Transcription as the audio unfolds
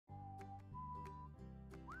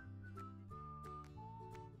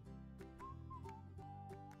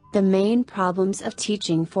The main problems of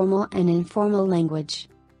teaching formal and informal language.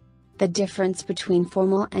 The difference between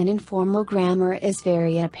formal and informal grammar is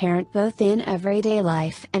very apparent both in everyday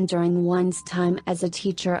life and during one's time as a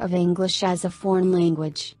teacher of English as a foreign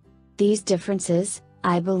language. These differences,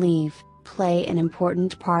 I believe, play an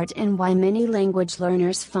important part in why many language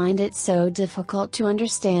learners find it so difficult to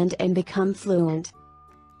understand and become fluent.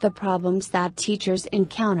 The problems that teachers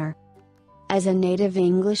encounter. As a native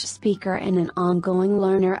English speaker and an ongoing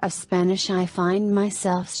learner of Spanish, I find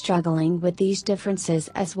myself struggling with these differences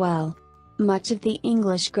as well. Much of the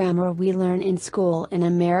English grammar we learn in school in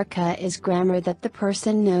America is grammar that the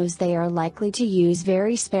person knows they are likely to use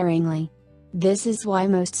very sparingly. This is why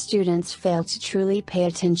most students fail to truly pay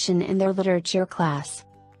attention in their literature class.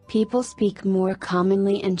 People speak more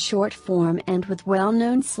commonly in short form and with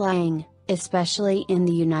well-known slang, especially in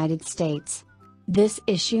the United States. This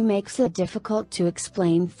issue makes it difficult to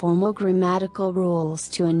explain formal grammatical rules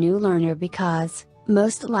to a new learner because,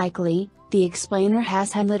 most likely, the explainer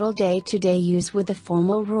has had little day-to-day use with the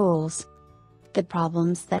formal rules. The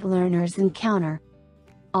problems that learners encounter.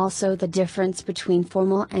 Also, the difference between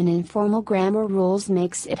formal and informal grammar rules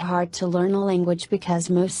makes it hard to learn a language because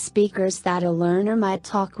most speakers that a learner might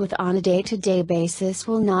talk with on a day-to-day basis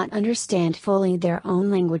will not understand fully their own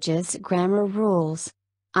language's grammar rules.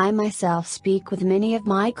 I myself speak with many of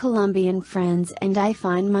my Colombian friends and I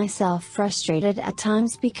find myself frustrated at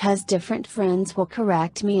times because different friends will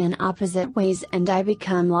correct me in opposite ways and I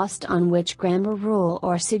become lost on which grammar rule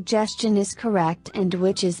or suggestion is correct and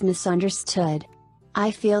which is misunderstood.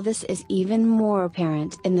 I feel this is even more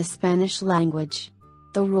apparent in the Spanish language.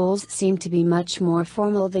 The rules seem to be much more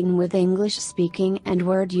formal than with English speaking and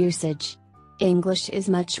word usage. English is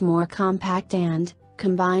much more compact and,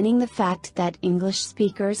 combining the fact that English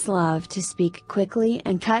speakers love to speak quickly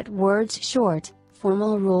and cut words short,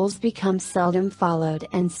 formal rules become seldom followed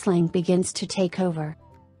and slang begins to take over.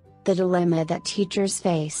 The dilemma that teachers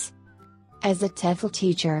face. As a TEFL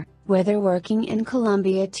teacher, whether working in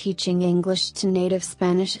Colombia teaching English to native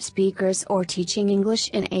Spanish speakers or teaching English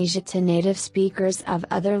in Asia to native speakers of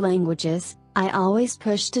other languages, I always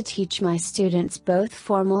push to teach my students both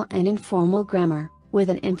formal and informal grammar, with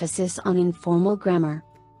an emphasis on informal grammar.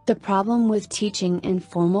 The problem with teaching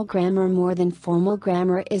informal grammar more than formal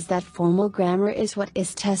grammar is that formal grammar is what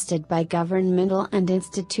is tested by governmental and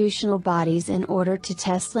institutional bodies in order to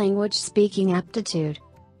test language speaking aptitude.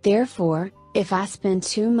 Therefore, if I spend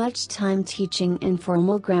too much time teaching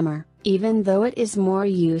informal grammar, even though it is more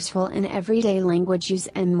useful in everyday language use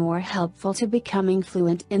and more helpful to becoming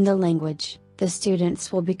fluent in the language, the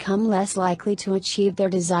students will become less likely to achieve their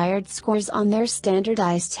desired scores on their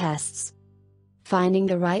standardized tests. Finding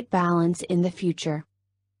the right balance in the future.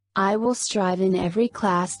 I will strive in every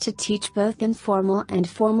class to teach both informal and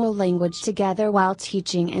formal language together while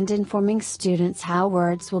teaching and informing students how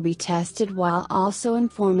words will be tested while also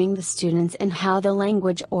informing the students in how the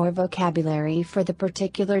language or vocabulary for the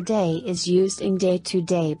particular day is used in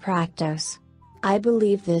day-to-day practice. I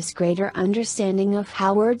believe this greater understanding of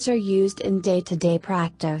how words are used in day-to-day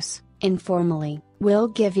practice, informally, will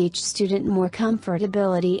give each student more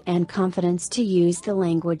comfortability and confidence to use the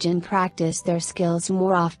language and practice their skills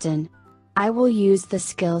more often. I will use the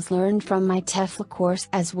skills learned from my TEFL course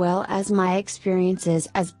as well as my experiences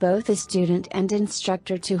as both a student and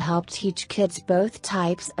instructor to help teach kids both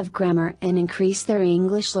types of grammar and increase their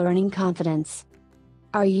English learning confidence.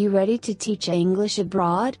 Are you ready to teach English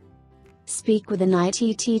abroad? Speak with an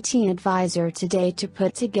ITTT advisor today to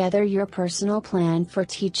put together your personal plan for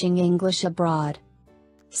teaching English abroad.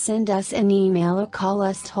 Send us an email or call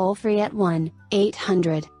us toll-free at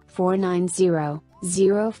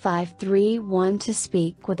 1-800-490-0531 to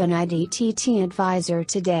speak with an ITTT advisor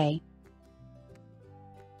today.